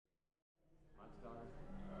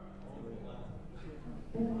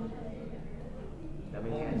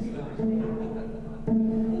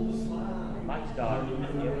Mike's daughter.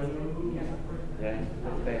 Yeah,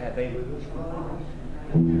 they had babies.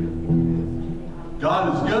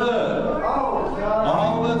 God is good.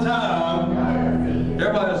 All the time.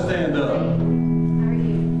 Everybody stand up.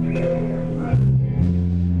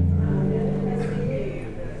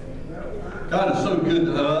 God is so good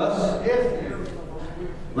to us.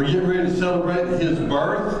 We're getting ready to celebrate His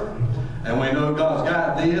birth. And we know God's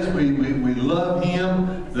got this. We love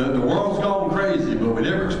Him. The world's gone crazy, but we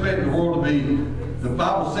never expect the world to be. The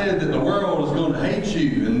Bible said that the world is going to hate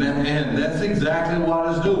you, and that's exactly what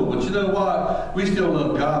it's doing. But you know what? We still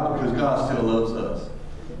love God because God still loves us.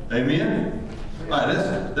 Amen? All right,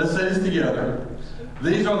 let's say this together.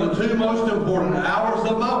 These are the two most important hours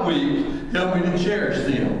of my week. Help me to cherish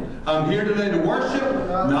them. I'm here today to worship,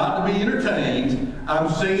 not to be entertained. I'm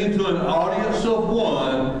singing to an audience of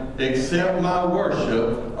one. Accept my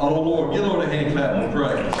worship. Oh Lord, give Lord a hand clap of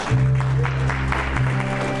praise.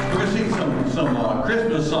 We're going to sing some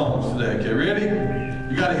Christmas songs today. Okay, ready?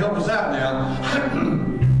 You got to help us out now.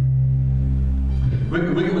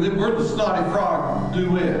 We're the Snotty Frog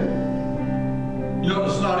duet. You know what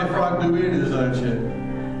the Snotty Frog duet is, don't you?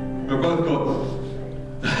 We're both going.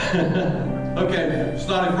 Okay,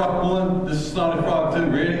 Snotty Frog 1. This is Snotty Frog 2.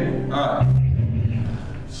 Ready? All right.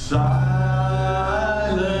 Silent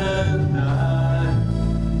night,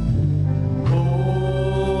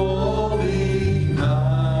 holy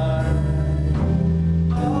night,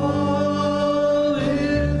 all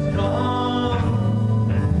is calm,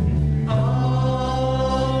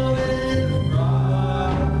 all is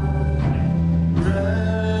bright,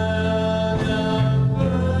 round the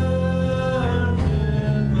virgin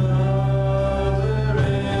mother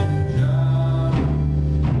and child,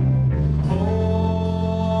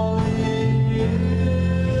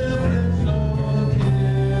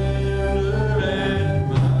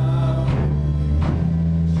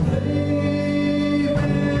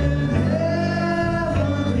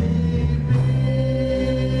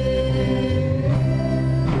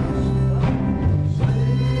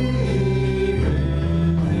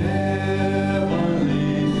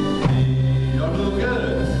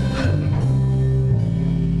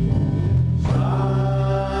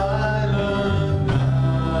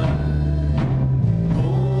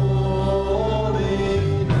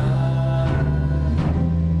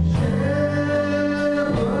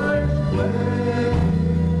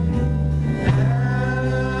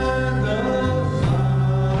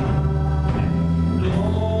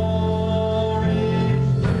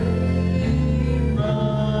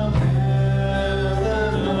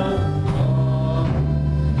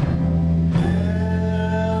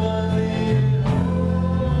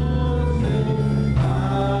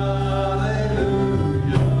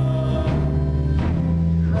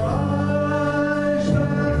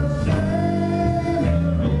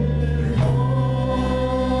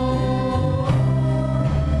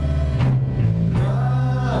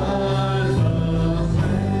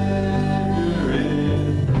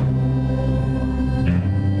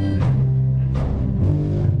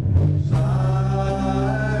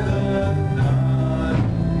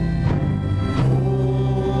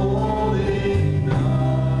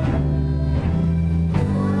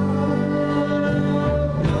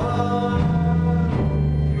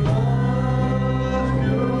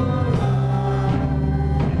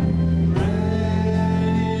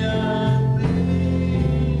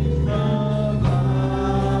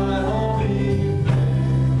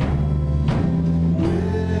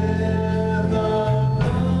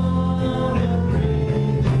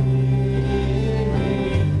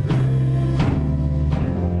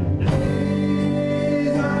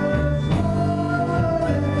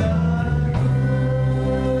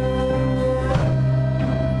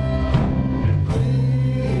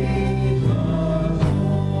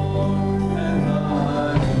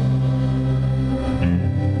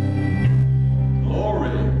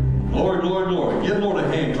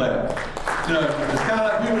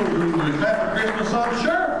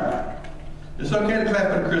 It's okay to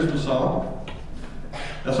clap at a Christmas song.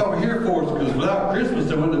 That's what we're here for, because without Christmas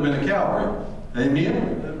there wouldn't have been a Calvary.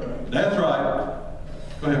 Amen? That's right.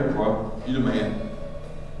 Go ahead, Roy. You the man.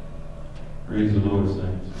 Praise the Lord,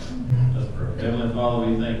 saints. Let's pray. Heavenly Father,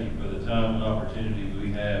 we thank you for the time and opportunity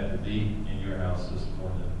we have to be in your house this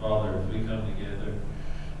morning. Father, as we come together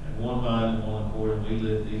in one mind and one accord, and we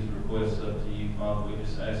lift these requests up to you, Father, we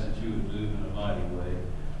just ask that you would move in a mighty way,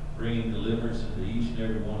 bringing deliverance into each and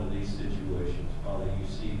every one of these situations. Father, you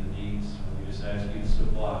see the needs, and we just ask you to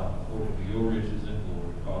supply them according to your riches and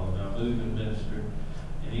glory. Father, now move and minister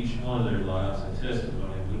in each one of their lives, and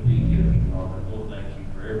testimony would be given, Father. And we'll thank you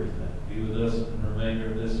for everything. Be with us in the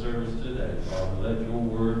remainder of this service today, Father. Let your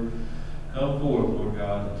word come forth, Lord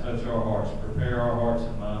God, and touch our hearts. Prepare our hearts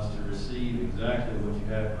and minds to receive exactly what you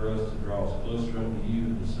have for us to draw us closer unto you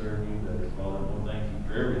and to serve you better. Father, Lord, thank you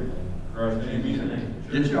for everything. In Christ's name.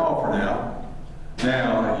 Get your offering out.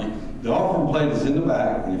 Now, the offering plate is in the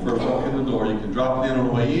back. When you first walk in the door, you can drop it in on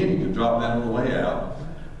the way in, you can drop it in on the way out.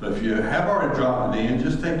 But if you have already dropped it in,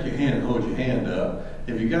 just take your hand and hold your hand up.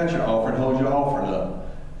 If you got your offering, hold your offering up.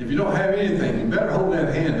 If you don't have anything, you better hold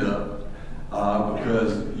that hand up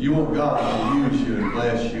because you want God to use you and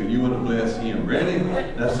bless you, and you want to bless Him. Ready?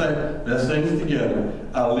 Let's sing it together.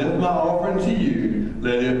 I lift my offering to you.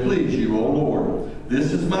 Let it please you, O Lord.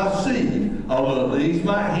 This is my seed. Although it leaves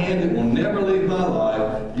my hand, it will never leave my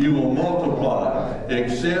life. You will multiply.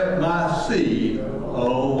 Accept my seed, O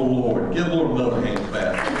Lord. Give the Lord another hand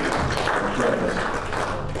clap. Praise.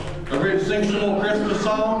 Are we ready to sing some more Christmas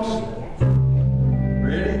songs?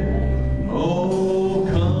 Ready? Oh,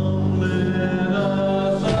 come let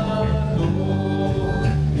us adore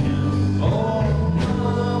Him. Oh,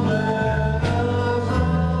 come let us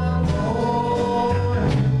adore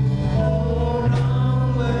Him. Oh,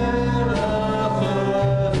 come let us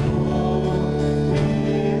adore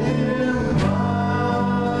Him, Christ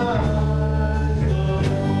the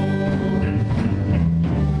Lord.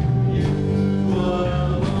 You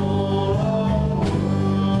alone are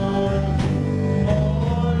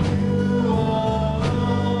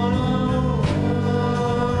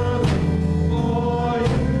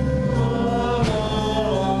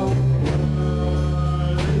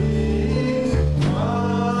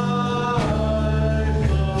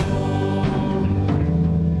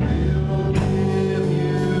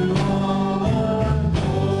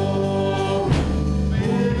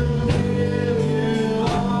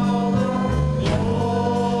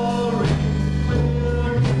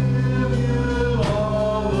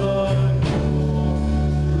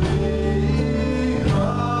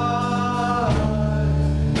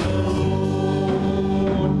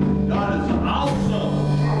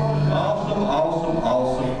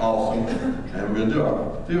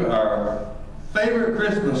do our favorite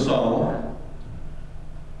Christmas song.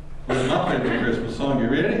 What's my favorite Christmas song? You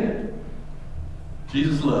ready?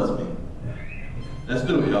 Jesus Loves Me. Let's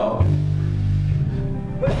do it, y'all.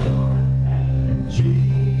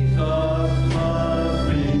 Jesus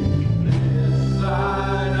loves me, this I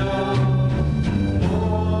know,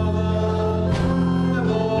 for the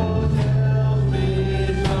Bible tells me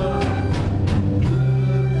so.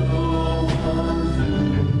 Little ones who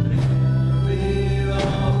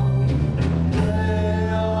belong, they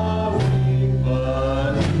are weak,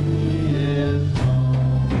 but He is strong.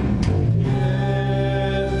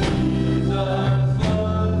 Yes, Jesus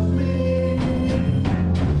loves me.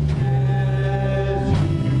 Yes,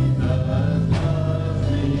 Jesus loves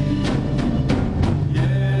me.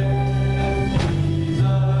 Yes,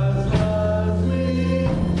 Jesus loves me.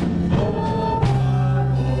 Oh,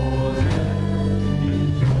 Bible tells me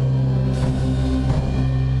so.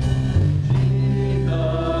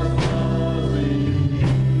 Jesus loves me.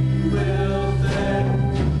 He will stand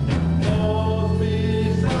close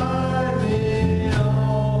beside me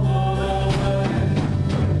all the way.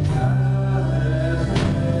 God has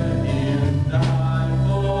let Him die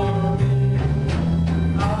for me.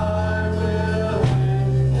 I will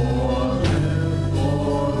live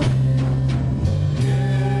for me.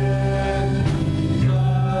 Yes,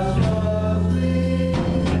 Jesus loves me.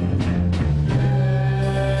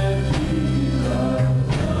 Yes, Jesus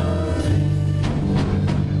loves me.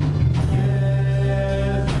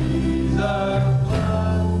 Yes, Jesus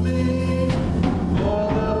loves me. For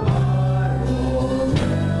the Bible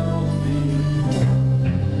tells me.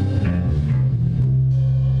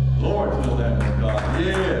 Lord, fill that with God.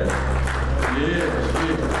 Yes. Yes.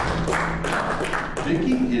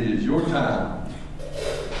 Vicki, it is your time.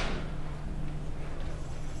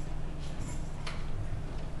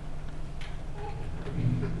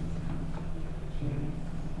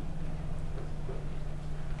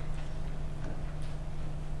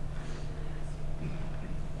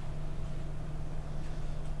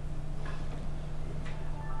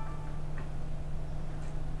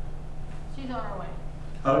 She's on her way.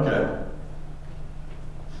 Okay.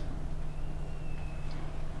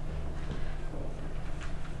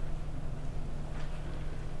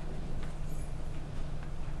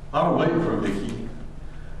 I was waiting for Vicki.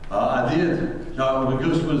 I did. Y'all, the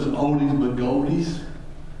goose was oldies but goldies.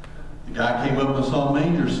 The guy came up and saw a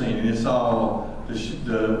manger scene, and he saw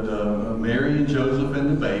the Mary and Joseph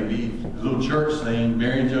and the baby, the little church scene,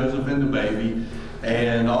 Mary and Joseph and the baby,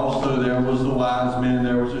 and also there was the wise men,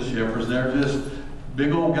 there was the shepherds, there were just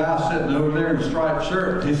big old guy sitting over there in a striped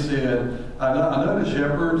shirt. He said, I know the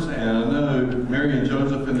shepherds, and I know Mary and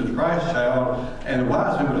Joseph and the Christ child, and the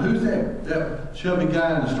wise men, but who's that chubby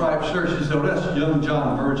guy in the striped shirt? She said, well, that's young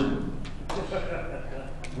John Virgin.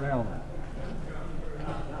 Realm.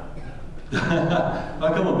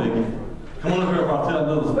 Oh, come on, Biggie. Come on over here, I'll tell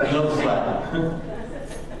another slide.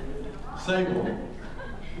 Sable.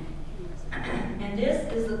 And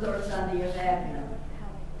this is the third Sunday of Advent.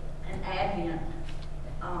 And Advent,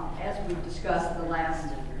 as we've discussed the last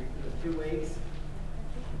 2 weeks,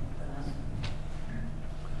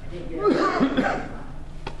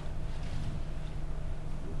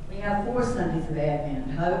 we have 4 Sundays of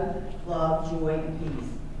Advent: hope, love, joy, and peace.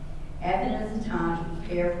 Advent is a time to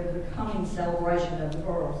prepare for the coming celebration of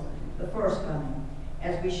the first coming,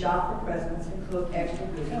 as we shop for presents and cook extra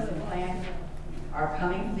goodies and plan our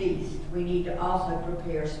coming feast. We need to also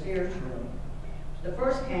prepare spiritually. The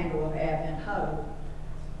first candle of Advent, hope,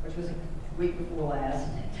 which was a week before last,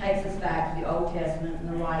 takes us back to the Old Testament and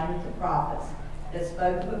the writing of the prophets that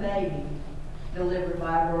spoke of a baby delivered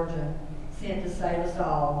by a virgin sent to save us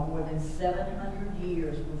all more than 700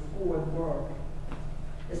 years before the birth.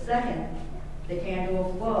 The second, the candle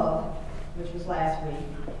of love, which was last week,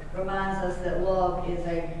 reminds us that love is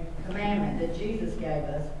a commandment that Jesus gave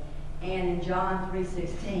us. And in John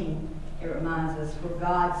 3:16, it reminds us, for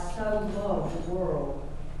God so loved the world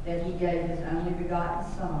that he gave his only begotten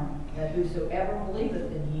Son, that whosoever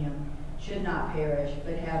believeth in him should not perish,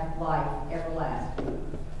 but have life everlasting.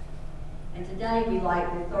 And today we light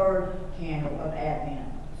the third candle of Advent,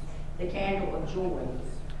 the candle of joy.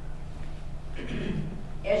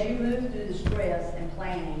 As you move through the stress and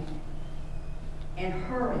planning and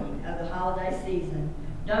hurrying of the holiday season,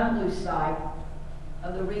 don't lose sight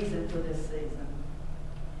of the reason for this season,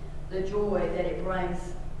 the joy that it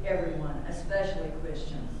brings everyone, especially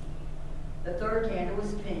Christians. The third candle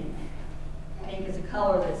is pink. Pink is a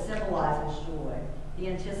color that symbolizes joy, the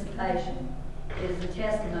anticipation. It is a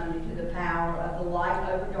testimony to the power of the light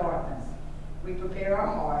over darkness. We prepare our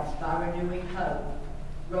hearts by renewing hope,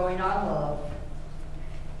 growing our love,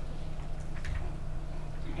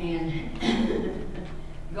 and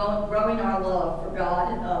growing our love for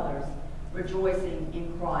God and others, rejoicing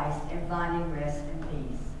in Christ and finding rest and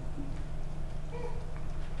peace.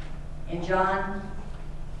 In John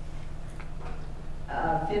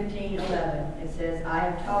 15:11, it says, I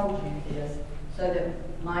have told you this so that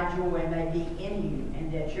my joy may be in you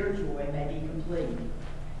and that your joy may be complete.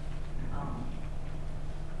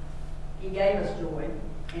 He gave us joy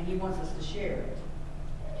and he wants us to share it.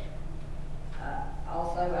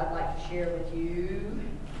 Also, I'd like to share with you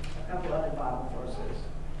a couple other Bible verses.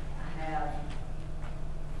 I have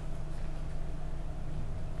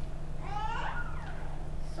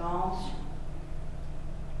Psalms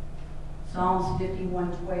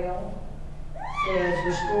 51:12 says,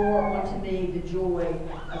 restore unto me the joy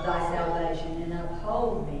of thy salvation and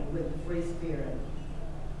uphold me with the free spirit.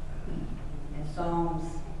 And Psalms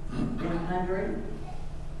 101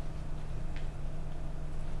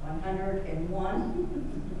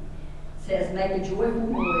 says, make a joyful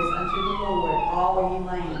noise unto the Lord, all ye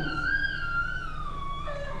lands.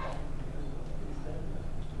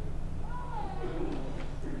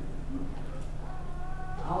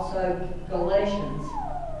 Also, Galatians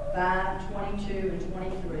 5:22 and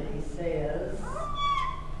 23 says,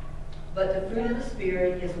 but the fruit of the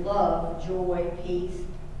Spirit is love, joy, peace,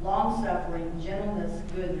 long-suffering, gentleness,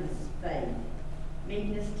 goodness, faith,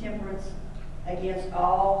 meekness, temperance. Against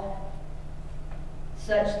all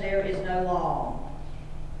such there is no law.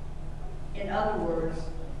 In other words,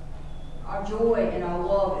 our joy and our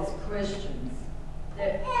love as Christians,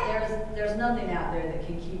 there's nothing out there that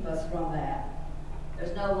can keep us from that.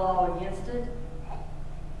 There's no law against it.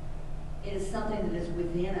 It is something that is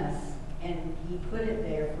within us, and he put it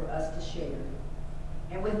there for us to share.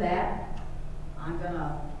 And with that, I'm going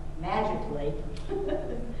to magically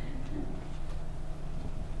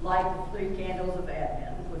light the 3 candles of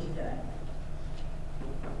Advent for today.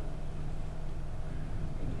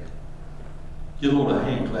 Give the Lord a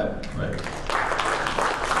hand clap and pray.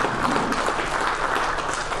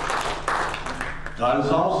 God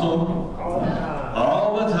is awesome. All the time.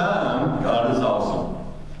 All the time, God is awesome.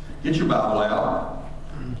 Get your Bible out.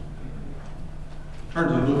 Turn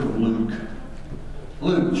to the book of Luke.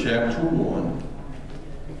 Luke chapter 1.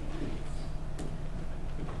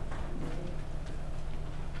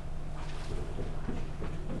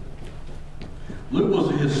 Luke was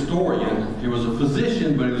a historian. He was a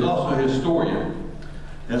physician, but he was also a historian.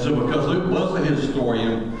 And so because Luke was a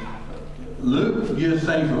historian, Luke gives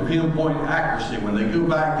things with pinpoint accuracy. When they go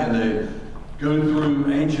back and they go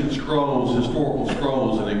through ancient scrolls, historical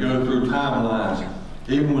scrolls, and they go through timelines.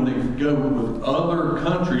 Even when they go with other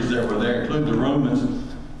countries that were there, including the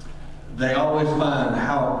Romans, they always find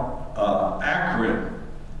how accurate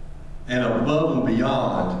and above and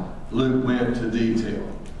beyond Luke went to detail.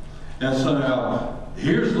 And so now,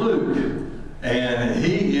 here's Luke, and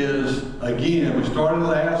he is, again, we started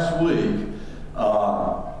last week,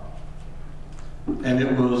 and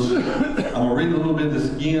it was, I'm going to read a little bit of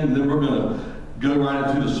this again, and then we're going to go right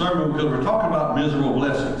into the sermon, because we're talking about miserable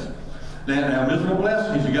blessings. Now miserable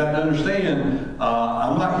blessings, you got to understand,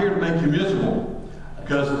 I'm not here to make you miserable,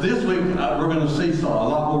 because this week we're going to see a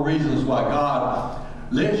lot more reasons why God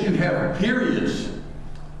lets you have periods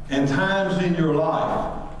and times in your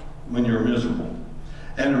life when you're miserable.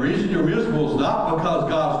 And the reason you're miserable is not because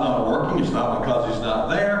God's not working, it's not because He's not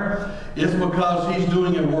there, it's because He's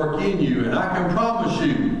doing a work in you. And I can promise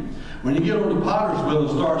you, when you get on the potter's wheel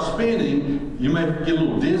and start spinning, you may get a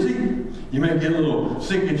little dizzy, you may get a little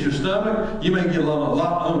sick at your stomach, you may get a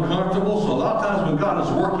lot uncomfortable. So a lot of times when God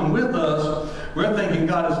is working with us, we're thinking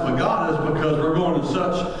God has forgotten us because we're going in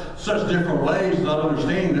such different ways, not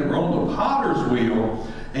understanding that we're on the potter's wheel,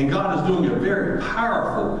 and God is doing a very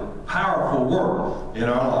powerful work in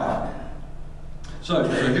our life. So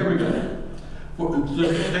here we go.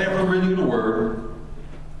 Just stand for reading of the Word.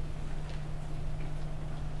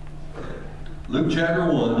 Luke chapter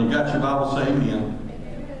 1. You got your Bible, say amen.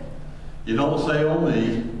 You don't say oh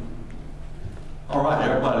me. All right,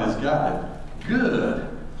 everybody's got it. Good.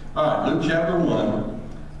 All right, Luke chapter 1.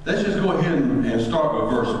 Let's just go ahead and start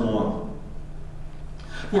with verse 1.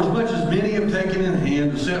 For as much as many have taken in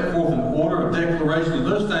hand to set forth an order of declaration of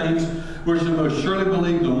those things which they most surely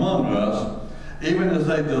believed among us, even as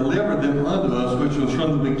they delivered them unto us, which was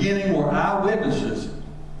from the beginning were eyewitnesses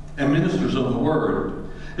and ministers of the word.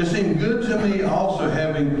 It seemed good to me also,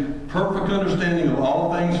 having perfect understanding of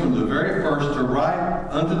all things from the very first, to write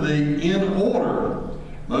unto thee in order,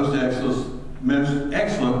 most excellent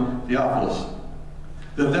Theophilus,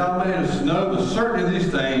 that thou mayest know the certainty of these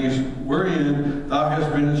things wherein thou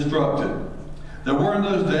hast been instructed. There were in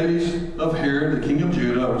those days of Herod, the king of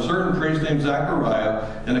Judah, a certain priest named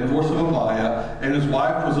Zachariah, in the course of Abiah, and his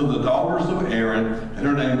wife was of the daughters of Aaron, and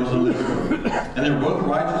her name was Elizabeth. And they were both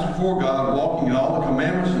righteous before God, walking in all the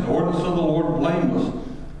commandments and ordinances of the Lord blameless.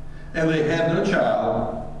 And they had no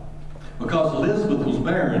child, because Elizabeth was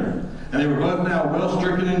barren, and they were both now well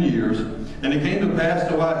stricken in years. And it came to pass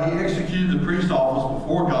that while he executed the priest's office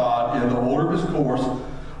before God in the order of his course,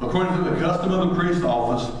 according to the custom of the priest's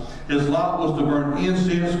office, his lot was to burn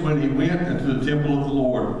incense when he went into the temple of the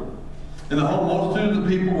Lord. And the whole multitude of the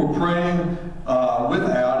people were praying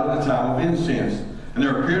without at the time of incense. And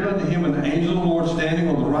there appeared unto him an angel of the Lord standing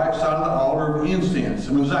on the right side of the altar of incense.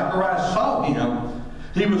 And when Zacharias saw him,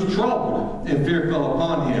 he was troubled, and fear fell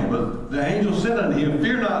upon him. But the angel said unto him,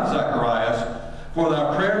 Fear not, Zacharias, for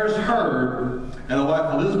thy prayer is heard, and thy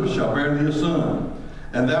wife Elizabeth shall bear thee a son.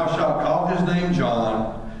 And thou shalt call his name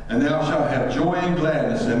John, and thou shalt have joy and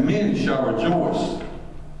gladness, and many shall rejoice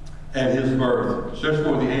at his birth. Stretch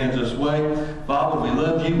forth your hands this way. Father, we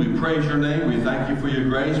love you. We praise your name. We thank you for your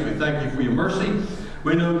grace. We thank you for your mercy.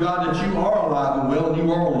 We know, God, that you are alive and well, and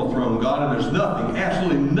you are on the throne, God, and there's nothing,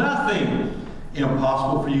 absolutely nothing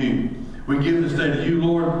impossible for you. We give this day to you,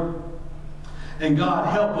 Lord. And God,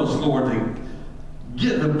 help us, Lord, to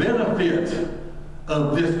get the benefit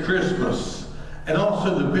of this Christmas, and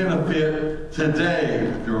also the benefit today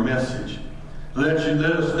of your message. Let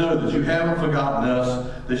us know that you haven't forgotten us,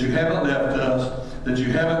 that you haven't left us, that you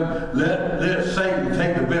haven't let Satan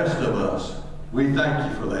take the best of us. We thank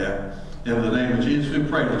you for that. In the name of Jesus we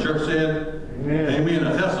pray. The church said, Amen. Amen.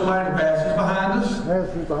 Now tell somebody the past is behind us.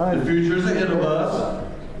 The future is ahead of us.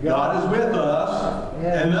 God is with us.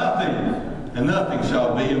 And nothing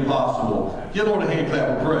shall be impossible. Give Lord a hand clap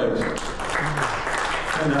of praise.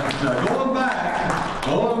 And now going back,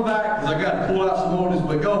 because I got to pull out some oldies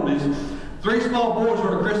but goldies. 3 small boys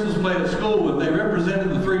were at a Christmas play at school, and they represented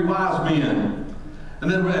the 3 wise men.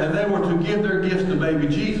 And they were to give their gifts to baby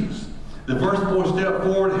Jesus. The first boy stepped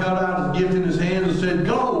forward, held out his gift in his hands, and said,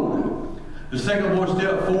 gold. The second boy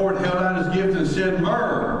stepped forward, held out his gift, and said,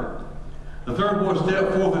 myrrh. The third boy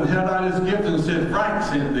stepped forth and held out his gift and said, Frank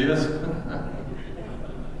sent this.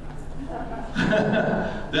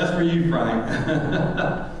 That's for you, Frank.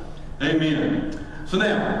 Amen. So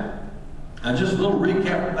now, just a little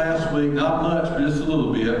recap from last week, not much, but just a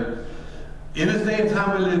little bit. In this day and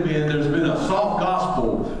time we live in, there's been a soft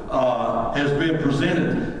gospel has been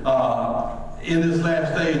presented in this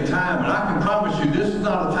last day and time. And I can promise you, this is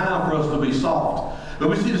not a time for us to be soft. But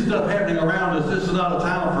we see the stuff happening around us. This is not a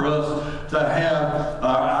time for us to have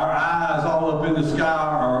our eyes all up in the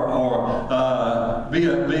sky or be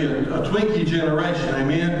a Twinkie generation.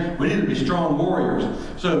 Amen. We need to be strong warriors.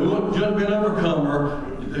 So we want to be an overcomer.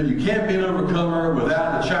 You can't be an overcomer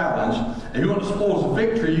without the challenge. If you want the spoils of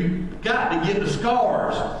victory, you've got to get the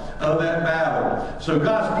scars of that battle. So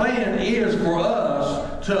God's plan is for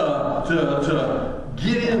us to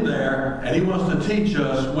get in there, and He wants to teach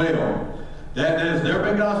us well. That has never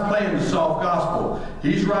been God's plan, the soft gospel.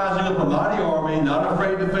 He's rising up a mighty army, not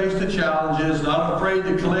afraid to face the challenges, not afraid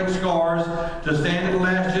to collect scars, to stand in the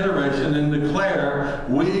last generation and declare,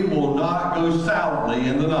 we will not go silently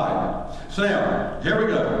in the night. So now, here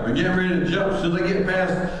we go. We're getting ready to jump. As soon as I get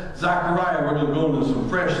past Zechariah, we're going to go into some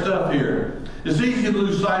fresh stuff here. It's easy to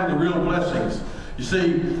lose sight of the real blessings. You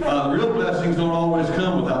see, the real blessings don't always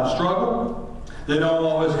come without struggle. They don't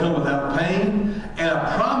always come without pain. And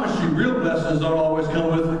I promise you, real blessings don't always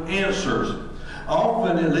come with answers.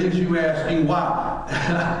 Often it leaves you asking, why?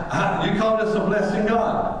 You call this a blessing,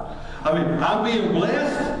 God? I mean, I'm being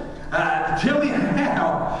blessed? Tell me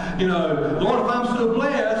how. Lord, if I'm so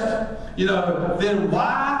blessed, then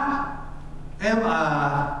why am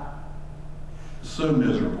I so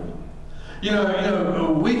miserable?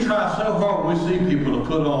 We try so hard when we see people to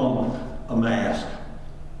put on a mask.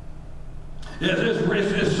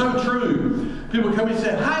 It's so true. People come and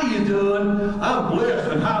say, how you doing? I'm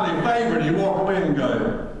blessed and highly favored. You walk away and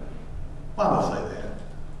go, why do I say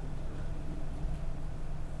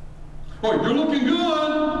that? Or you're looking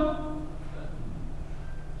good.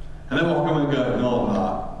 And they walk away and go, no, I'm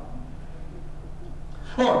not.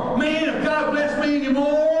 Or, man, if God bless me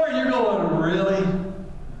anymore, you're going, really?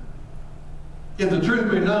 If the truth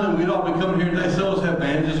be known, we'd all be coming here today. Some of us have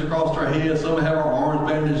bandages across our heads. Some have our arms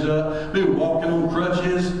bandaged up. Maybe walking on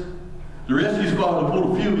crutches. The rescue squad will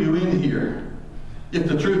pull a few of you in here. If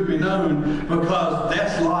the truth be known, because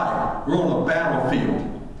that's life. We're on a battlefield.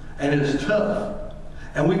 And it's tough.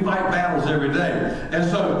 And we fight battles every day. And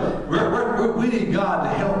so we need God to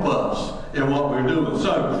help us in what we're doing.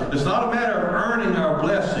 So it's not a matter of earning our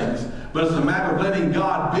blessings, but it's a matter of letting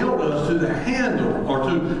God build us to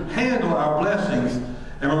handle our blessings.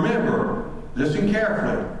 And remember, listen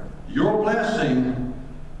carefully, your blessing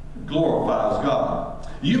glorifies God.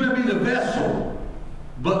 You may be the vessel,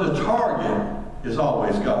 but the target is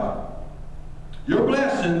always God. Your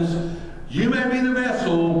blessings, you may be the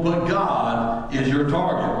vessel, but God is your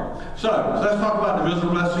target. So let's talk about the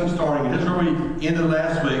miserable blessing starting. Here's where we ended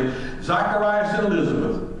last week. Zacharias and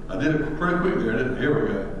Elizabeth. I did it pretty quick there, didn't I? Here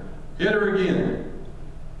we go. Hit her again.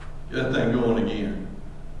 Get that thing going again.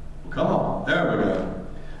 Well, come on. There we go.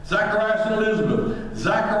 Zacharias and Elizabeth.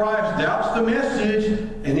 Zacharias doubts the message,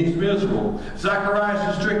 and he's miserable.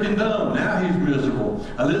 Zacharias is stricken dumb. Now he's miserable.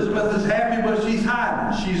 Elizabeth is happy, but she's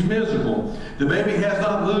hiding. She's miserable. The baby has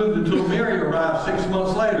not moved until Mary arrives 6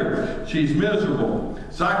 months later. She's miserable.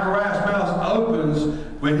 Zacharias' mouth opens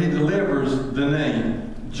when he delivers the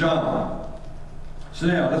name John. So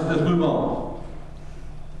now, let's move on.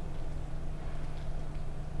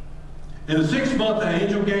 In the 6th month, the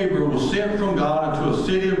angel Gabriel was sent from God into a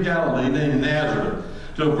city of Galilee named Nazareth,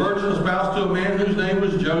 to a virgin espoused to a man whose name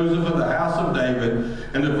was Joseph of the house of David,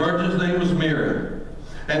 and the virgin's name was Mary.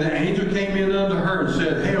 And the angel came in unto her and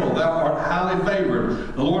said, Hail, thou art highly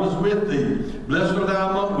favored. The Lord is with thee. Blessed art thou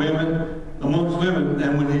amongst women.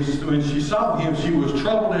 And when she saw him, she was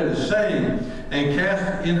troubled at his saying, and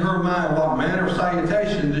cast in her mind what manner of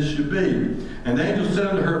salutation this should be. And the angel said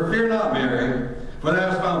unto her, Fear not, Mary, for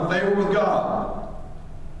thou hast found favor with God.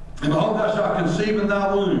 And behold, thou shalt conceive in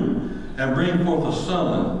thy womb, and bring forth a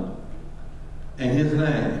son, and his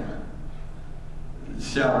name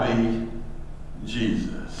shall be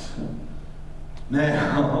Jesus.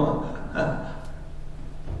 Now,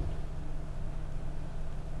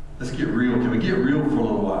 let's get real. Can we get real for a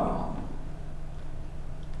little while?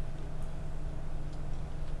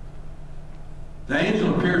 The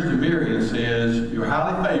angel appears to Mary and says, You're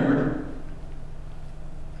highly favored,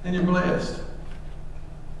 and you're blessed.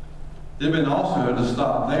 It had been also to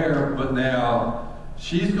stop there, but now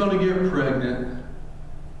she's going to get pregnant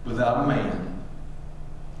without a man.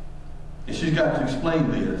 And she's got to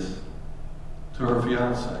explain this to her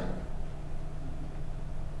fiance.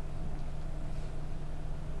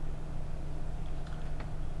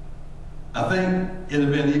 I think it'd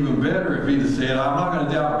have been even better if he'd have said, I'm not going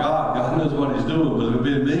to doubt God. God knows what he's doing. But if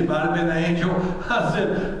it had been me, if I'd have been the angel, I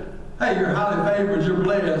said, hey, you're highly favored, you're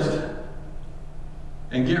blessed.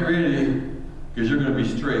 And get ready, because you're going to be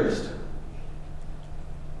stressed.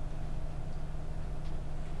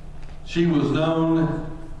 She was known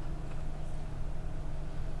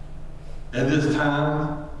at this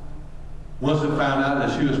time, once it found out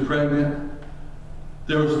that she was pregnant,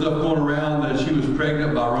 There was stuff going around that she was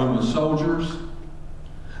pregnant by Roman soldiers.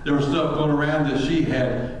 There was stuff going around that she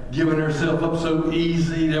had given herself up so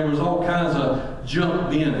easy. There was all kinds of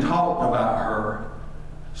junk being talked about her.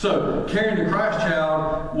 So carrying the Christ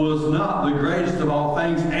child was not the greatest of all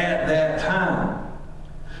things at that time.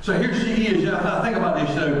 So here she is. I think about this.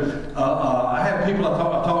 I have people I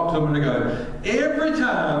talk to them and they go, every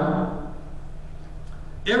time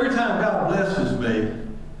God blesses me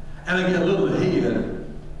and I get a little ahead,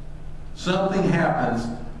 something happens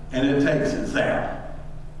and it takes its out.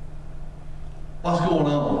 What's going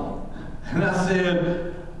on? And I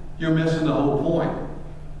said, you're missing the whole point.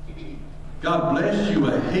 God blessed you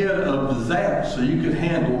ahead of the zap so you could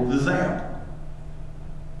handle the zap.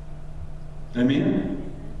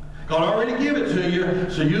 Amen? God already gave it to you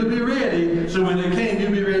so you'll be ready, so when it came,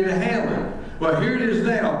 you'll be ready to handle it. Well, here it is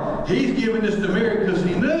now. He's giving this to Mary because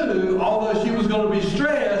he knew, although she was going to be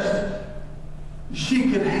stressed,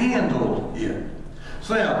 she could handle it.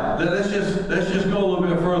 So now, let's just go a little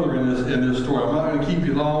bit further in this story. I'm not going to keep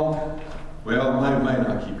you long. Well, I may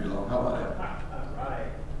not keep you long. How about that? Right.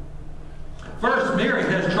 First, Mary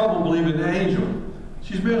has trouble believing the angel.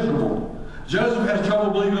 She's miserable. Joseph has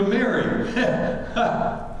trouble believing Mary.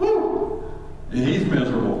 Woo! And he's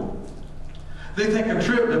miserable. They take a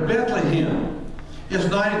trip to Bethlehem. It's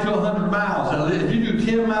 90 to 100 miles. If you do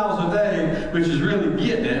 10 miles a day, which is really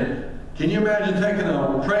getting it, can you imagine taking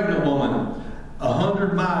a pregnant woman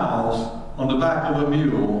 100 miles on the back of a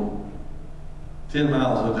mule, 10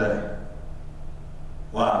 miles a day?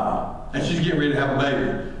 Wow. And she's getting ready to have a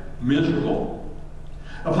baby. Miserable.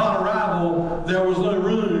 Upon arrival, there was no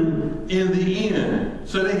room in the inn,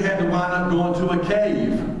 so they had to wind up going to a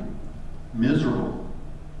cave. Miserable.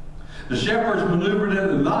 The shepherds maneuvered in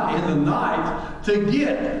the night to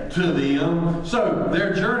get to them, so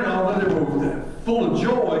their journey, although they were full of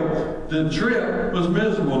joy, the trip was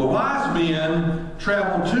miserable. The wise men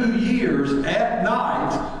traveled 2 years at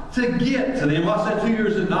night to get to them. I said 2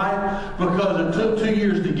 years at night because it took 2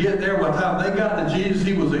 years to get there. By the time they got to Jesus,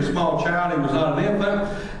 he was a small child. He was not an infant.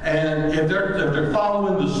 And if they're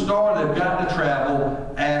following the star, they've got to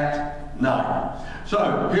travel at night.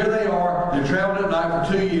 So here they are. They're traveling at night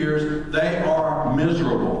for 2 years. They are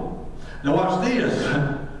miserable. Now watch this.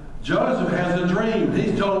 Joseph has a dream.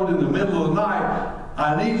 He's told in the middle of the night,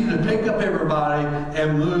 I need you to pick up everybody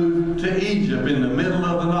and move to Egypt in the middle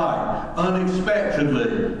of the night.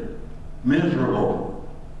 Unexpectedly. Miserable.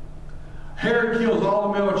 Herod kills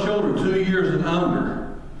all the male children 2 years and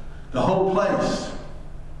under. The whole place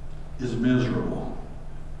is miserable.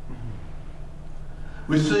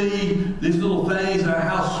 We see these little things,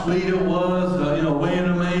 how sweet it was, way in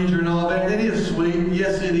a manger and all that. It is sweet.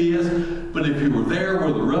 Yes, it is. But if you were there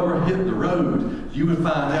where the rubber hit the road, you would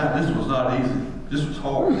find out this was not easy. This was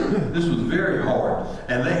hard. This was very hard.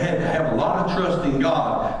 And they had to have a lot of trust in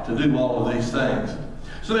God to do all of these things.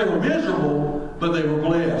 So they were miserable, but they were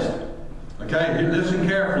blessed. Okay, here, listen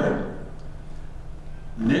carefully.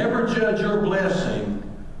 Never judge your blessing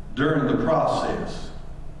during the process,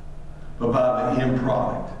 but by the end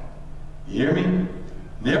product. You hear me?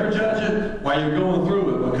 Never judge it while you're going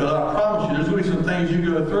through it, because I promise you there's going to be some things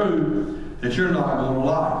you go through that you're not going to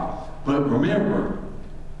like. But remember,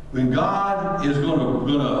 when God is going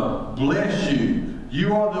to bless you,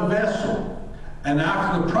 you are the vessel. And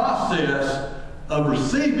after the process of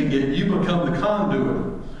receiving it, you become the conduit.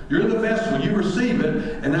 You're the vessel. You receive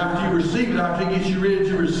it, and after you receive it, after it gets you ready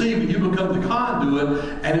to receive it, you become the conduit,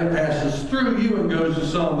 and it passes through you and goes to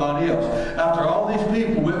somebody else. After all these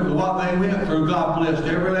people went through what they went through, God blessed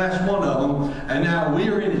every last one of them, and now we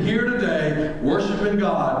are in here today worshiping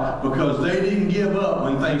God because they didn't give up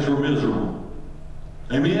when things were miserable.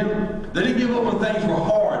 Amen? They didn't give up when things were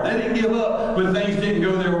hard. They didn't give up when things didn't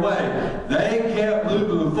go their way. They kept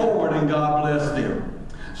moving forward, and God blessed them.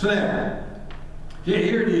 So now,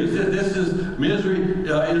 here it is. This is misery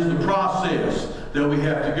is the process that we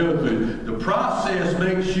have to go through. The process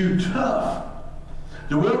makes you tough.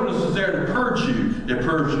 The wilderness is there to purge you. It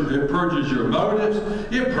purges your motives.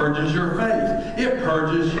 It purges your faith. It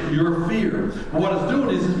purges your fear. But what it's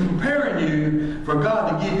doing is it's preparing you for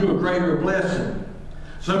God to give you a greater blessing.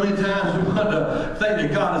 So many times we want to think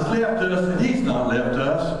that God has left us, and He's not left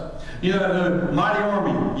us. You know, the mighty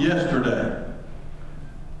army yesterday.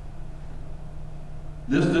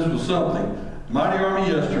 This was something. Mighty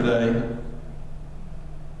army yesterday.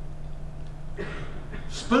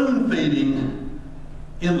 Spoon feeding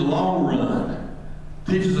in the long run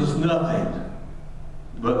teaches us nothing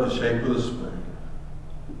but the shape of the spoon.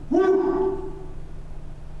 Woo!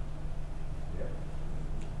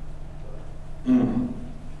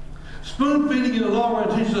 Spoon feeding in the long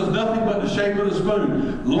run teaches us nothing but the shape of the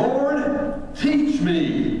spoon. Lord, teach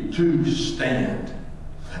me to stand.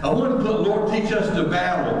 I wouldn't put, Lord, teach us to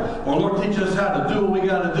battle, or Lord, teach us how to do what we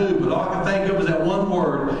got to do, but all I can think of is that one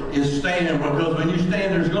word is stand, because when you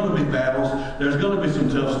stand, there's going to be battles. There's going to be some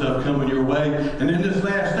tough stuff coming your way. And in this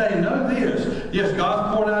last day, know this. Yes,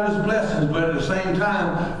 God's pouring out His blessings, but at the same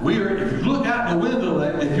time, if you look out the window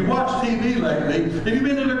lately, if you watch TV lately, if you've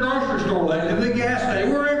been in the grocery store lately, the gas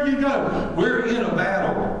station, wherever you go, we're in a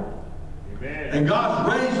battle. And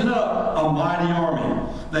God's raising up a mighty army.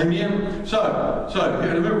 Amen? So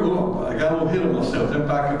here, remember, I got a little hit on myself. Then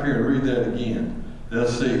back up here and read that again.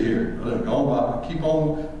 Let's see here. Go on, keep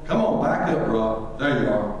on. Come on, back up, Rob. There you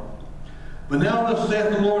are. But now thus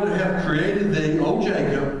saith the Lord that hath created thee, O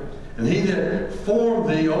Jacob, and He that formed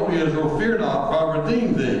thee, O Israel, fear not, for I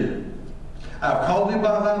redeemed thee. I have called thee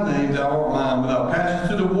by thy name, thou art mine. When thou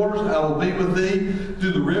passest through the waters, I will be with thee.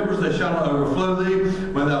 Through the rivers, they shall not overflow thee.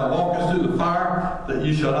 When thou walkest through the fire, that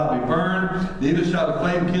you shall not be burned, neither shall the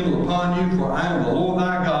flame kindle upon you. For I am the Lord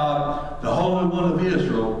thy God, the Holy One of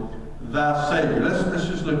Israel, thy Savior. Let's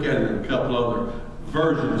just look at it in a couple other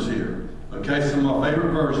versions here. Okay, some of my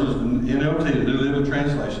favorite versions, the NLT, the New Living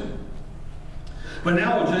Translation. But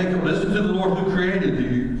now, O Jacob, listen to the Lord who created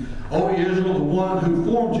you. O Israel, the one who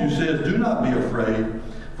formed you, says, do not be afraid,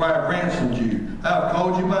 for I have ransomed you. I have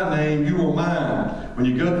called you by name, you are mine. When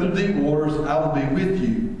you go through deep waters, I will be with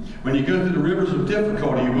you. When you go through the rivers of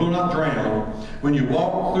difficulty, you will not drown. When you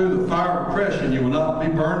walk through the fire of oppression, you will not be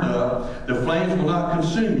burned up. The flames will not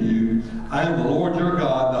consume you. I am the Lord your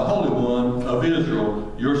God, the Holy One of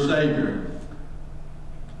Israel, your Savior.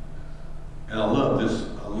 And I love this.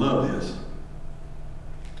 I love this.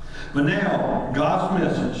 But now, God's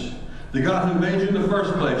message. The God who made you in the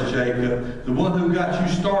first place, Jacob, the one who got you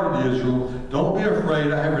started, Israel, don't be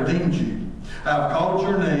afraid, I have redeemed you. I have called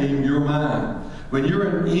your name, you're mine. When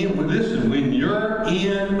you're when you're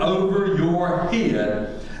in over your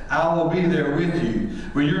head, I will be there with you.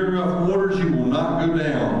 When you're in rough waters, you will not go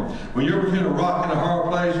down. When you're between a rock and a hard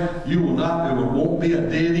place, you will not, it won't be a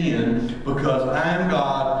dead end, because I am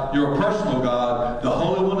God, your personal God, the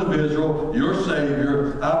Holy One of Israel, your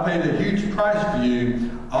Savior. I paid a huge price for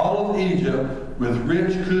you. All of Egypt with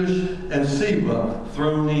rich Cush and Seba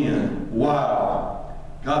thrown in. Wow.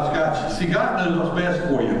 God's got you. See, God knows what's best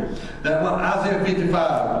for you. That Isaiah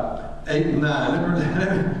 55, 8 and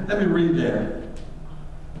 9. Let me read that.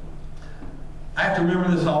 I have to remember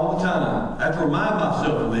this all the time. I have to remind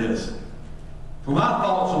myself of this. For my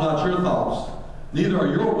thoughts are not your thoughts, neither are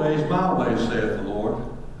your ways my ways, saith the Lord.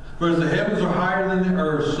 For as the heavens are higher than the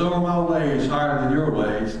earth, so are my ways higher than your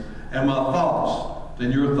ways, and my thoughts than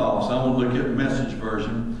your thoughts. I want to look at the Message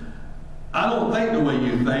version. I don't think the way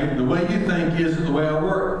you think. The way you think isn't the way I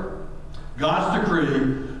work. God's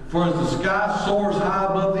decree, for as the sky soars high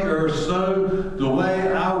above the earth, so the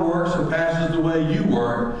way I work surpasses the way you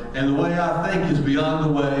work, and the way I think is beyond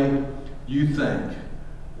the way you think.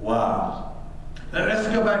 Wow. Now, let's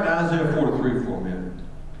go back to Isaiah 43 for a minute.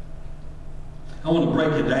 I want to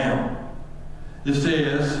break it down. It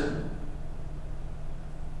says,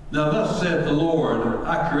 now thus saith the Lord,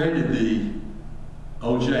 I created thee,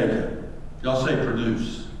 O Jacob. Y'all say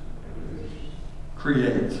produce.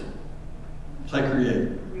 Create. Say create.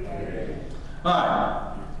 All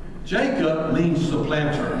right. Jacob means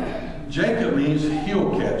supplanter. Jacob means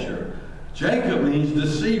heel catcher. Jacob means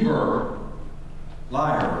deceiver,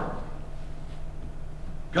 liar.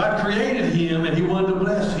 God created him and He wanted to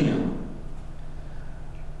bless him.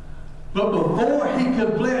 But before He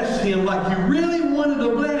could bless him like He really wanted to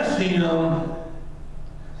bless him,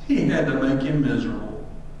 He had to make him miserable.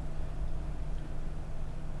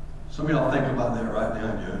 Some of y'all think about that right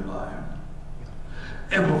now in your own life.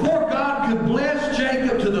 And before God could bless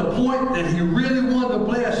Jacob to the point that He really wanted to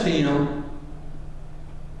bless him,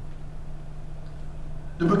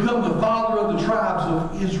 to become the father of the tribes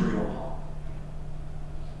of Israel,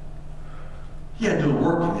 He had to do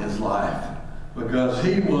work in his life, because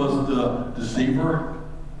he was the deceiver,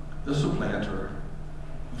 the supplanter,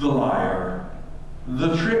 the liar,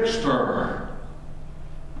 the trickster,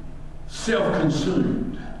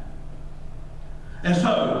 self-consumed. And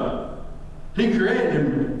so, He created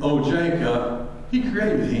him, O Jacob. He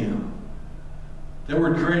created him. That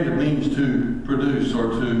word created means to produce,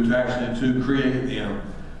 or to actually to create him.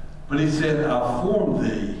 But He said, I formed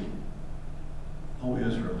thee, O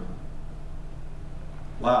Israel.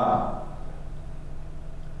 Wow.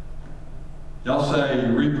 Y'all say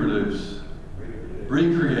reproduce.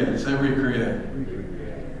 Recreate. Say recreate.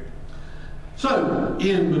 So,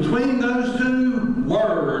 in between those two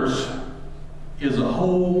words is a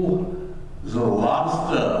lot of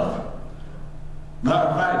stuff. Matter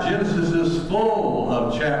of fact, Genesis is full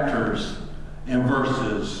of chapters and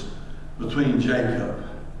verses between Jacob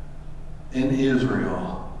and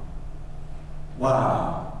Israel.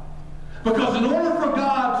 Wow. Because in order for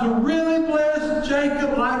God to really bless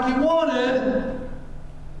Jacob like he wanted,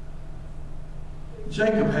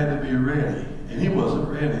 Jacob had to be ready, and he wasn't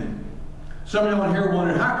ready. Some of y'all here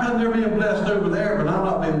wondering, how come they're being blessed over there, but I'm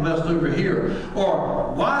not being blessed over here?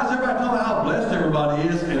 Or why is everybody talking about how blessed everybody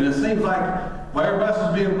is, and it seems like while everybody else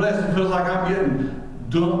is being blessed, it feels like I'm getting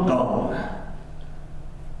dunked on.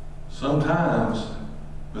 Sometimes,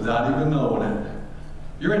 without even knowing it,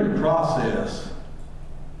 you're in the process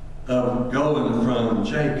of going from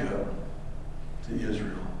Jacob to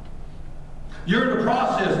Israel. You're in the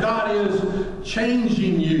process. God is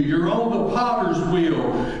changing you. You're on the potter's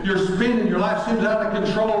wheel. You're spinning. Your life seems out of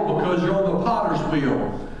control because you're on the potter's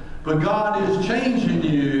wheel. But God is changing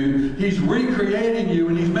you. He's recreating you,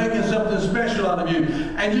 and He's making something special out of you.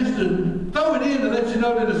 And just to throw it in to let you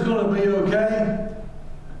know that it's going to be okay,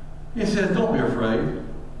 He says, don't be afraid.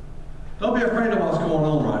 Don't be afraid of what's going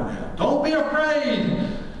on right now. Don't be afraid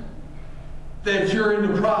that you're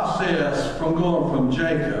in the process from going from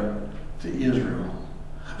Jacob to Israel.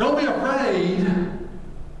 Don't be afraid.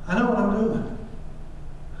 I know what I'm doing.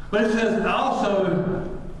 But it says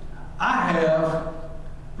also, I have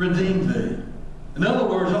redeemed thee. In other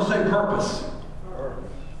words, I'll say purpose.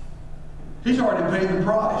 He's already paid the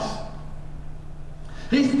price.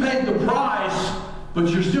 He's paid the price, but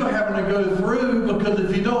you're still having to go through, because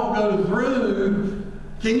if you don't go through,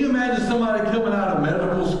 can you imagine somebody coming out of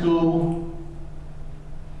medical school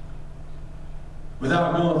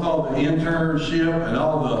without going through all the internship and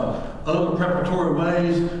all the other preparatory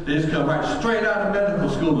ways? They just come right straight out of medical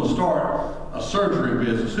school and start a surgery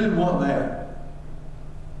business. Who'd want that?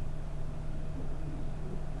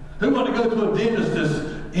 Who want to go to a dentist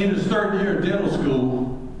that's in his third year of dental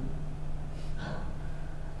school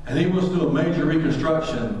and he wants to do a major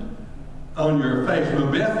reconstruction on your face?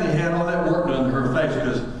 When Bethany had all that work done to her face,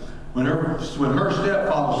 because when her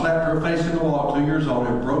stepfather slapped her face in the wall at 2 years old,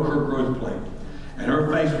 it broke her growth plate. And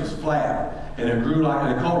her face was flat, and it grew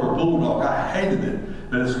like, they called her a bulldog. I hated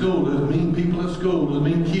it. But at school, those mean people at school, those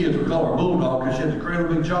mean kids would call her a bulldog because she had the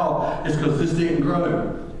incredible big jaw. It's because this didn't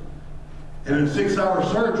grow. And in 6-hour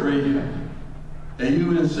surgery at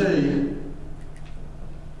UNC,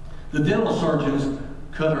 the dental surgeons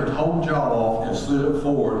cut her whole jaw off and slid it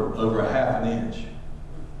forward over a ½ inch.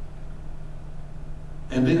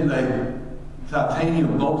 And then they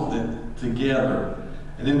titanium bolted it together.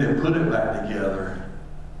 And then they put it back together.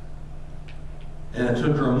 And it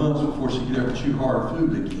took her a month before she could ever chew hard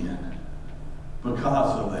food again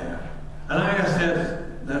because of that. And I asked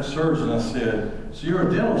that surgeon, I said, so you're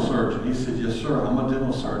a dental surgeon? He said, yes, sir, I'm a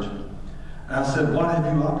dental surgeon. And I said, what have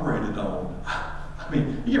you operated on? I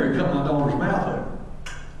mean, you ever cut my daughter's mouth open?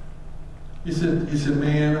 He said,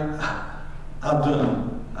 man, I've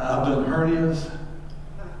done hernias.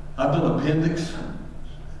 I've done appendix.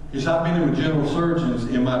 He said, I've been in with general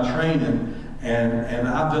surgeons in my training, and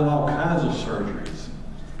I've done all kinds of surgeries.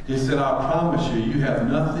 He said, I promise you, you have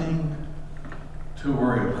nothing to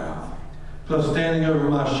worry about. Plus, standing over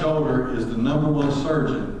my shoulder is the #1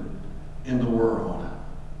 surgeon in the world.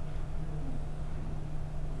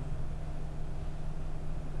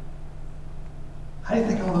 How do you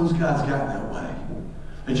think all those guys got that way?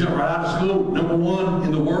 They jumped right out of school, #1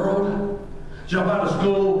 in the world. Jump out of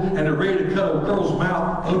school and they're ready to cut a girl's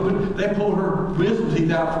mouth open. They pulled her wisdom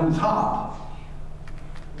teeth out from the top.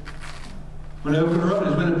 When they opened her up,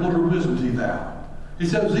 it's when they pulled her wisdom teeth out. He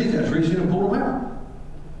said it was easy. I just reached in and pulled them out.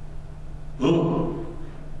 Ugh.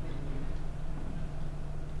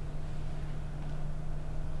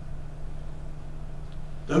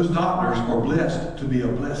 Those doctors are blessed to be a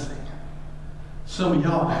blessing. Some of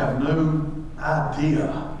y'all have no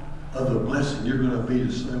idea of the blessing you're going to be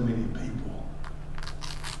to so many people.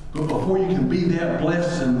 But before you can be that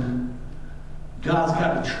blessing, God's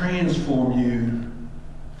got to transform you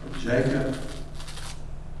from Jacob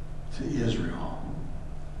to Israel.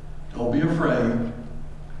 Don't be afraid.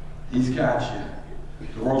 He's got you.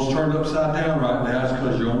 The world's turned upside down right now. It's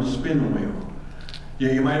because you're on the spinning wheel.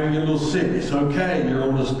 Yeah, you might even get a little sick. It's okay. You're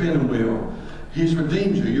on the spinning wheel. He's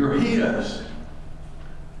redeemed you. You're His.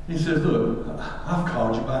 He says, look, I've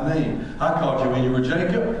called you by name. I called you when you were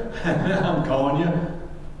Jacob, and now I'm calling you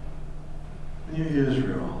when you're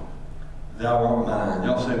Israel. Thou art mine.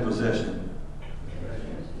 Y'all say possession.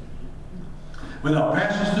 When thou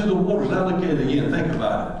passest through the waters, now look at it again, think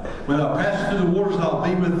about it. When thou passest through the waters, I'll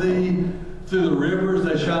be with thee. Through the rivers,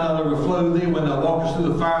 they shall not overflow thee. When thou walkest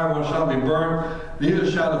through the fire, thou shalt be burnt. Neither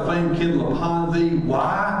shall the flame kindle upon thee.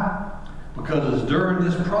 Why? Because it's during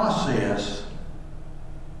this process,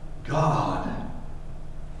 God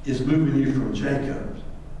is moving you from Jacob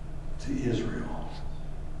to Israel.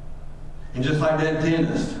 And just like that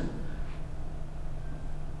dentist,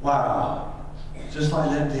 wow, just like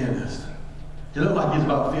that dentist. He looked like he's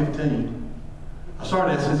about 15. I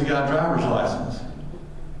started that since he got a driver's license.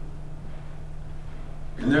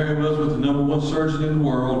 And there he was with the #1 surgeon in the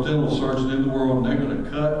world, dental surgeon in the world, and they're going to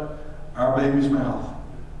cut our baby's mouth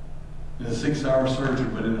in a 6-hour surgery.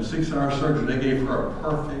 But in a 6-hour surgery, they gave her a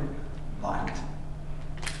perfect bite.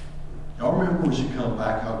 Y'all remember when she come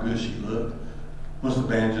back, how good she looked once the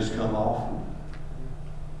bandages come off?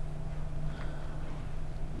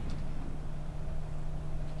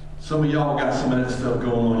 Some of y'all got some of that stuff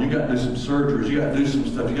going on. You got to do some surgeries. You got to do some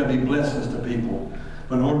stuff. You got to be blessings to people.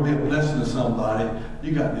 But in order to be a blessing to somebody,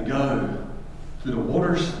 you got to go through the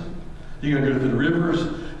waters. You got to go through the rivers.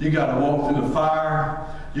 You got to walk through the fire.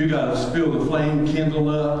 You got to feel the flame kindle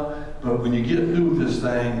up. But when you get through with this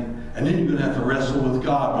thing, and then you're going to have to wrestle with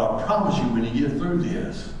God. But I promise you, when you get through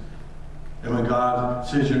this, and when God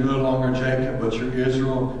says you're no longer Jacob, but you're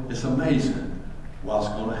Israel, it's amazing what's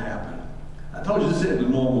going to happen. I told you this isn't a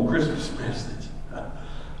normal Christmas message.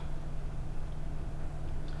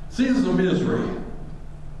 Seasons of misery.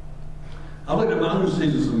 I looked at my own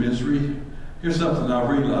seasons of misery. Here's something I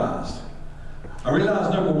realized. I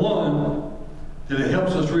realized, number one, that it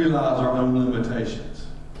helps us realize our own limitations.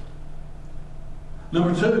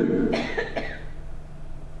 Number two,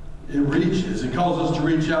 it calls us to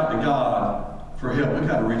reach out to God for help. We've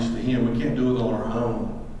got to reach to Him. We can't do it on our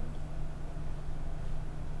own.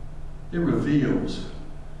 It reveals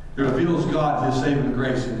God, His saving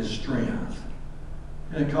grace and His strength.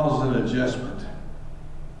 And it causes an adjustment.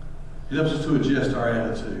 It helps us to adjust our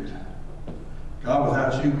attitude. God,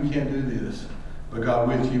 without you, we can't do this. But God,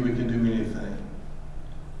 with you, we can do anything.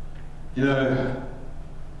 You know,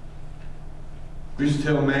 we used to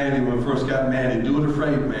tell Maddie when we first got Maddie, do it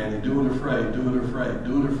afraid, Maddie, do it afraid, do it afraid,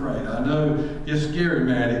 do it afraid. I know it's scary,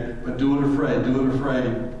 Maddie, but do it afraid, do it afraid.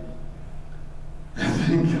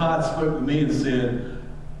 And then God spoke to me and said,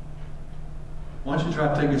 why don't you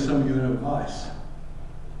try taking some of your advice?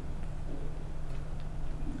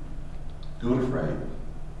 Do it afraid.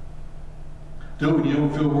 Do it when you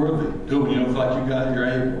don't feel worthy. Do it when you don't feel like you got it, you're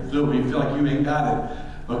able. Do it when you feel like you ain't got it.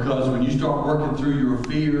 Because when you start working through your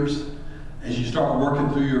fears, as you start working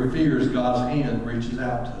through your fears, God's hand reaches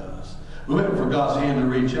out to us. We're waiting for God's hand to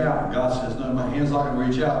reach out. And God says, no, my hand's not going to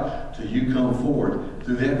reach out till you come forward.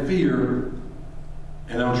 Through that fear,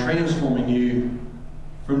 and I'm transforming you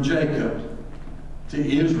from Jacob to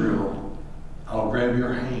Israel. I'll grab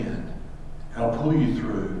your hand. I'll pull you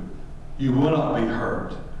through. You will not be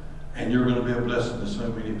hurt. And you're going to be a blessing to so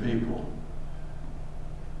many people.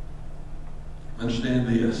 Understand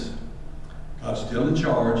this. God's still in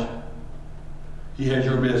charge. He has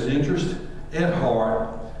your best interest at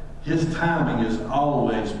heart. His timing is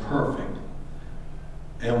always perfect.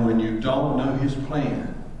 And when you don't know His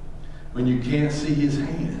plan, when you can't see His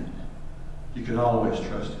hand, you can always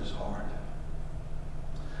trust His heart.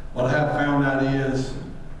 What I have found out is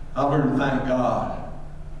I've learned to thank God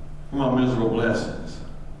for my miserable blessings,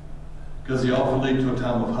 because He often lead to a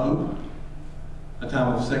time of hope, a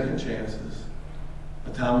time of second chances, a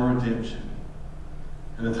time of redemption,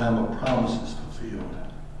 and a time of promises fulfilled.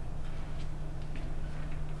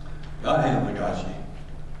 God hasn't got you.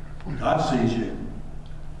 God sees you.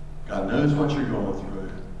 God knows what you're going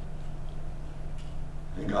through.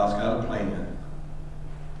 And God's got a plan.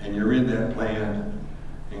 And you're in that plan.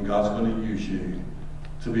 And God's going to use you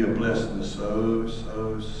to be a blessing to so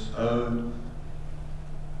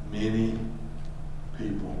many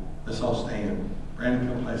people. Let's all stand. Brandon,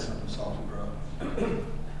 come play something, Salty Bro.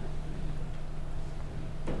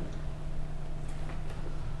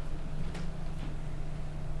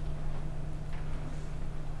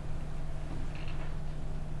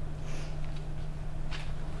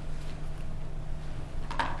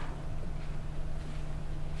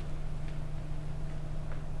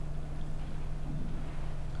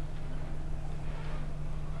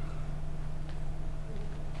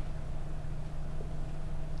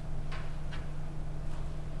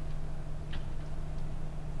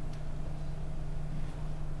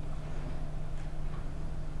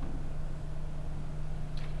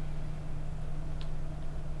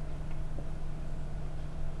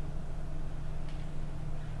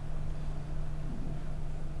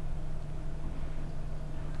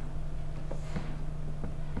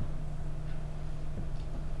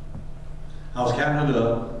 I was counting it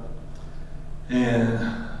up, and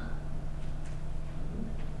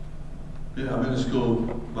I've been in school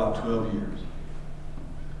about 12 years.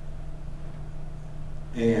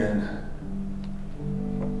 And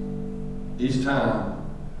each time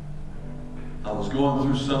I was going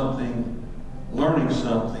through something, learning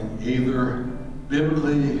something, either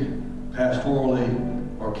biblically,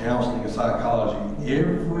 pastorally, or counseling and psychology,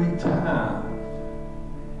 every time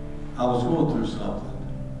I was going through something,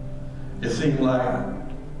 it seemed like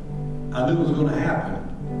I knew it was going to happen.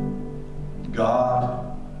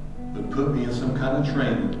 God would put me in some kind of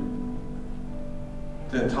training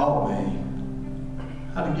that taught me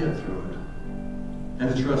how to get through it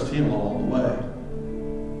and to trust Him along the way.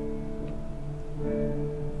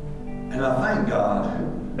 And I thank God,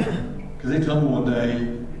 because He told me one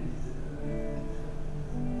day,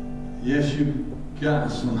 yes, you've gotten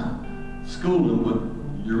some schooling, but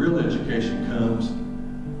your real education comes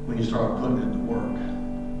when you start putting it to work.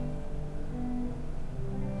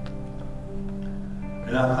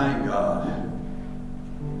 And I thank God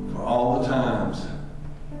for all the times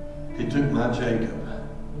He took my Jacob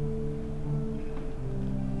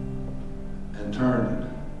and turned it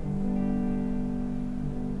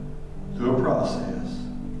through a process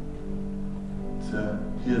to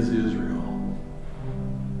His Israel.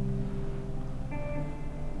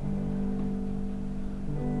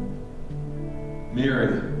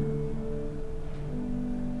 Mary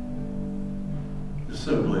is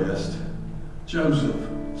so blessed. Joseph,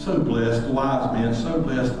 so blessed. The wise men, so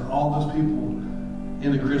blessed. All those people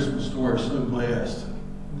in the Christmas story are so blessed.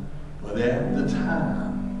 But at the time,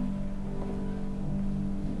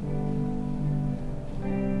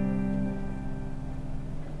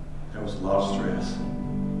 there was a lot of stress.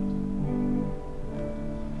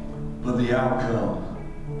 But the outcome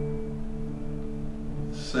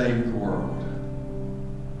saved the world.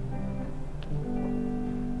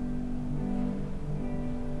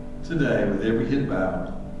 Today, with every head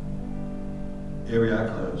bowed, every eye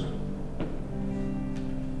closed,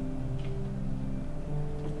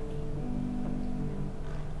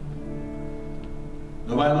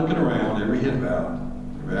 nobody looking around, every head bowed,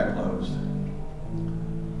 every eye closed.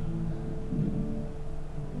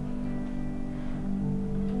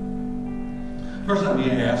 First, let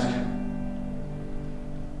me ask,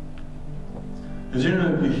 is there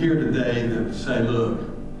anyone of you here today that would say, look,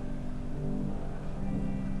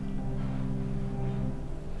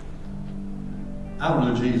 I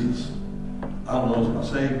don't know Jesus. I don't know Him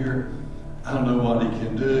as my Savior. I don't know what He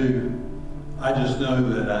can do. I just know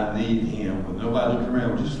that I need Him. With nobody looking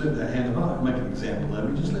around, would you slip that hand up? I'll make an example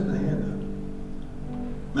of it. Just slip that hand up.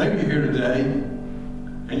 Maybe you're here today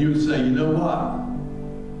and you would say, you know what?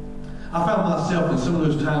 I found myself in some of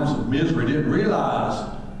those times of misery, didn't realize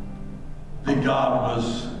that God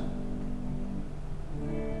was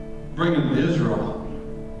bringing Israel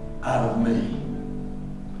out of me.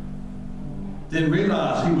 Didn't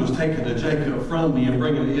realize He was taking the Jacob from me and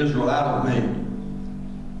bringing Israel out of me.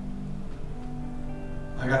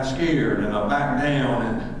 I got scared and I backed down,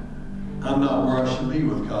 and I'm not where I should be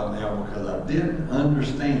with God now because I didn't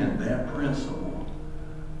understand that principle.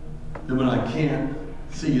 That when I can't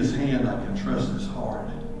see His hand, I can trust His heart.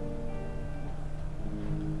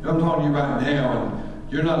 I'm talking to you right now,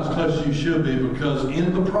 and you're not as close as you should be, because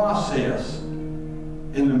in the process,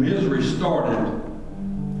 in the misery started,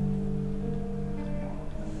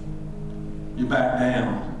 you back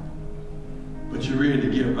down, but you're ready to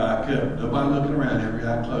get back up. Nobody looking around, every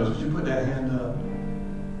eye closed. Would you put that hand up?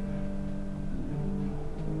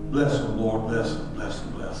 Bless them, Lord, bless them, bless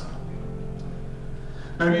them, bless them.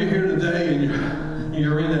 Maybe you're here today and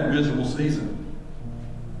you're in that miserable season.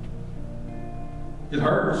 It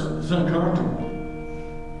hurts. It's uncomfortable.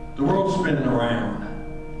 The world's spinning around.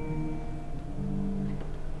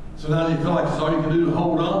 Sometimes you feel like it's all you can do to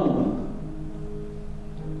hold on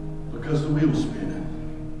because the wheel's spinning.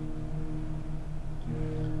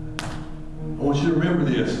 I want you to remember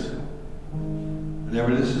this.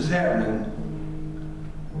 Whenever this is happening,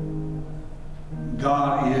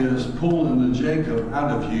 God is pulling the Jacob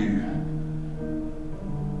out of you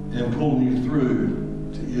and pulling you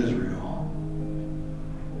through to Israel.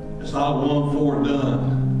 It's not a 1-4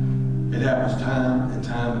 done. It happens time and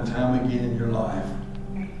time and time again in your life.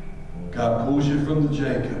 God pulls you from the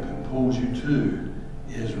Jacob and pulls you to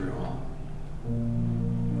Israel.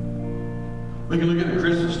 We can look at the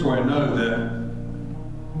Christmas story and know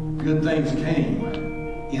that good things came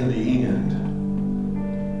in the end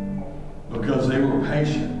because they were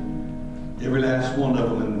patient, every last one of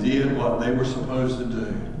them, and did what they were supposed to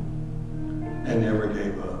do and never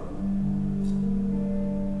gave up.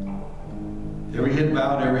 Every head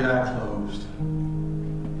bowed, every eye closed.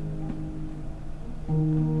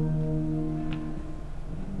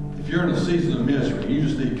 If you're in a season of misery, you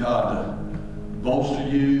just need God to bolster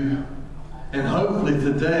you And hopefully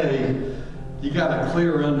today, you got a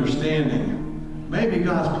clearer understanding. Maybe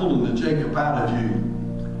God's pulling the Jacob out of you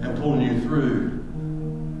and pulling you through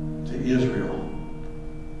to Israel,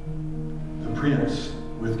 the prince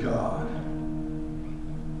with God.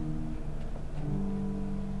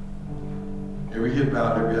 Every head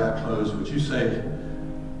bowed, every eye closed. Would you say,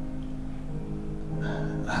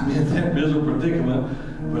 I'm in that miserable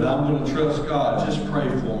predicament, but I'm going to trust God. Just pray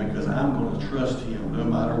for me, because I'm going to trust Him no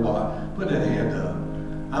matter what. Put that hand up.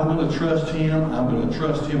 I'm going to trust Him. I'm going to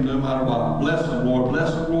trust Him no matter what. Bless Him, Lord.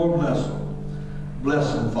 Bless Him, Lord. Bless Him.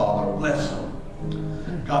 Bless Him, Father. Bless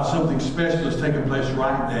Him. God, something special is taking place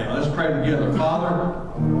right now. Let's pray together. Father,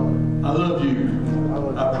 I love you.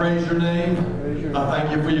 I praise your name. I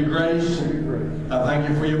thank you for your grace. I thank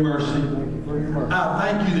you for your mercy. I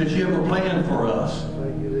thank you that you have a plan for us.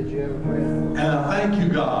 And I thank you,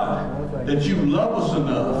 God, that you love us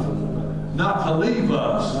enough not to leave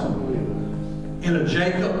us in a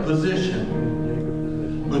Jacob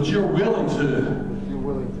position, but you're willing to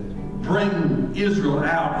bring Israel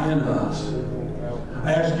out in us.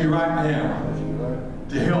 I ask you right now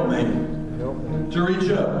to help me to reach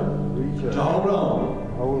up, to hold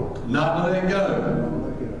on, not to let go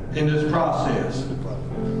in this process,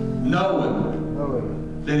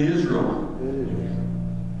 knowing that Israel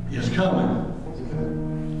is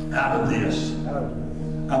coming out of this.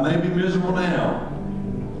 I may be miserable now,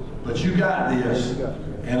 but you got this,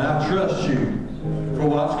 and I trust you for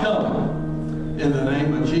what's coming. In the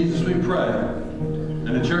name of Jesus we pray.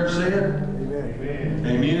 And the church said,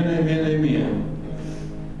 amen, amen, amen.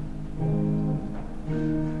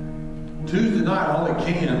 Tuesday night, all that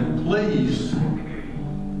can, please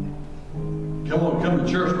come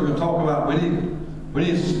to church. We're going to talk about, we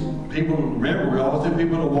need people, remember, we always need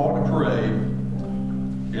people to walk the parade,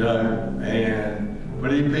 and we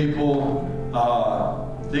need people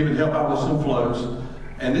to even help out with some floats.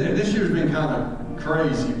 And this year's been kind of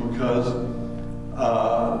crazy because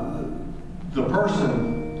the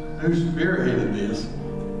person who spearheaded this,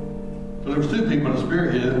 well, there was two people that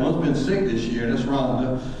spearheaded it. One's been sick this year, and that's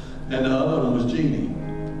Rhonda, and the other one was Jeannie.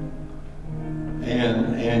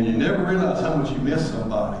 And you never realize how much you miss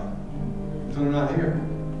somebody until they're not here.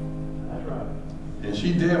 That's right. And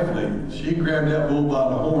she grabbed that bull by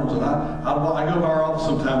the horns, and I go by her office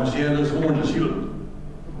sometimes, and she had those horns, and she would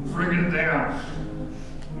frigging it down.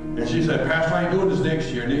 And she said, Pastor, I ain't doing this next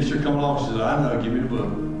year. Next year come along, she said, I know, give me the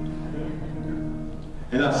book.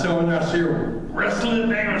 And I saw her, and I see her wrestling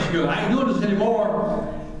it down. She goes, I ain't doing this anymore.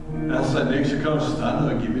 And I said, next year comes, she said, I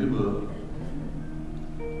know, give me the book.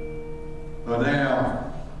 But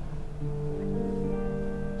now,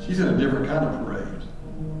 she's in a different kind of parade.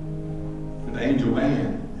 And the angel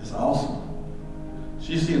man is awesome.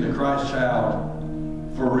 She's seeing the Christ child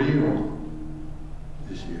for real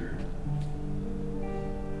this year.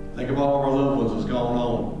 Think of all of our loved ones that's gone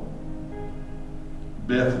on.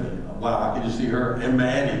 Bethany, wow, I can just see her. And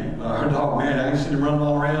Maddie, her dog Maddie, I can see them running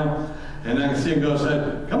all around. And I can see him go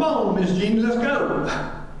say, come on, Miss Jeannie, let's go.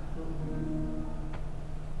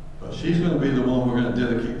 But she's going to be the one we're going to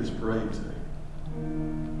dedicate this parade to.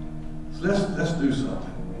 So let's do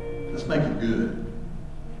something. Let's make it good.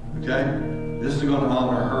 Okay? This is going to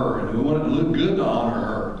honor her. And we want it to look good to honor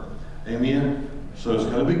her. Amen? So it's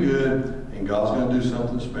going to be good. And God's going to do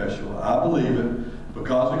something special. I believe it.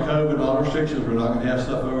 Because of COVID and all the restrictions, we're not going to have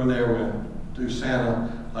stuff over there. We're going to do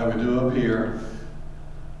Santa like we do up here.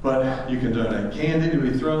 But you can donate candy to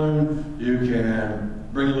be thrown. You can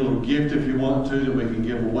bring a little gift if you want to that we can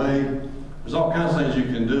give away. There's all kinds of things you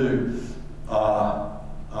can do.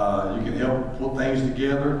 You can help put things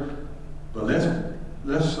together. But let's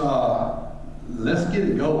get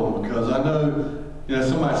it going, because I know,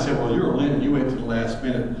 somebody said, well, you're a Linton, you wait to the last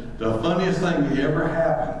minute. The funniest thing that ever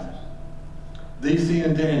happened, DC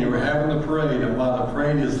and Daniel were having the parade, and while the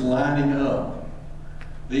parade is lining up,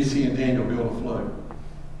 DC and Daniel built a float.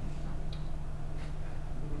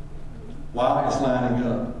 While it's lining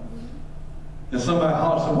up. And somebody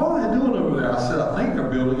hollered, said, what are they doing over there? I said, I think they're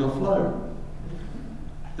building a float.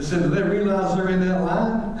 They said, do they realize they're in that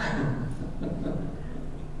line?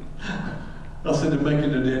 I said, they're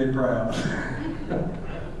making their daddy proud.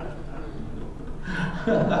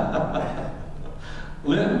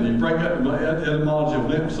 Linton, you break up the etymology of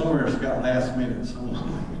Linton somewhere, it's got last minute.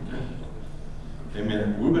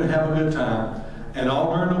 Amen. We're going to have a good time. And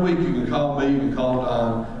all during the week, you can call me, you can call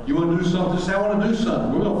Don. You want to do something? Say, I want to do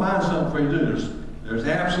something. We're going to find something for you to do. There's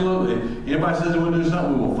absolutely, anybody says they want to do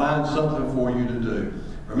something, we will find something for you to do.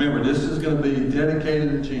 Remember, this is going to be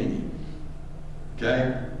dedicated to Jeannie.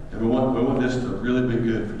 Okay? And we want this to really be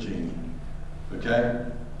good for Jeannie. Okay?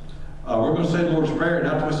 We're going to say the Lord's Prayer, and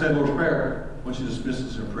after we say the Lord's Prayer, I want you to dismiss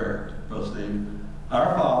us in prayer, Brother Steve.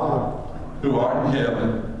 Our Father, who art in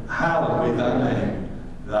heaven, hallowed be thy name.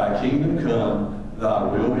 Thy kingdom come, thy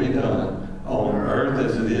will be done, on earth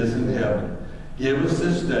as it is in heaven. Give us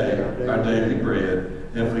this day our daily bread,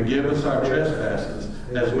 and forgive us our trespasses,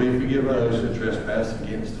 as we forgive those who trespass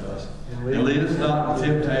against us. And lead us not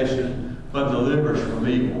into temptation, but deliver us from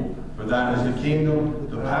evil. For thine is the kingdom,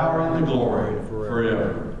 the power, and the glory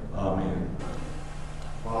forever. Amen.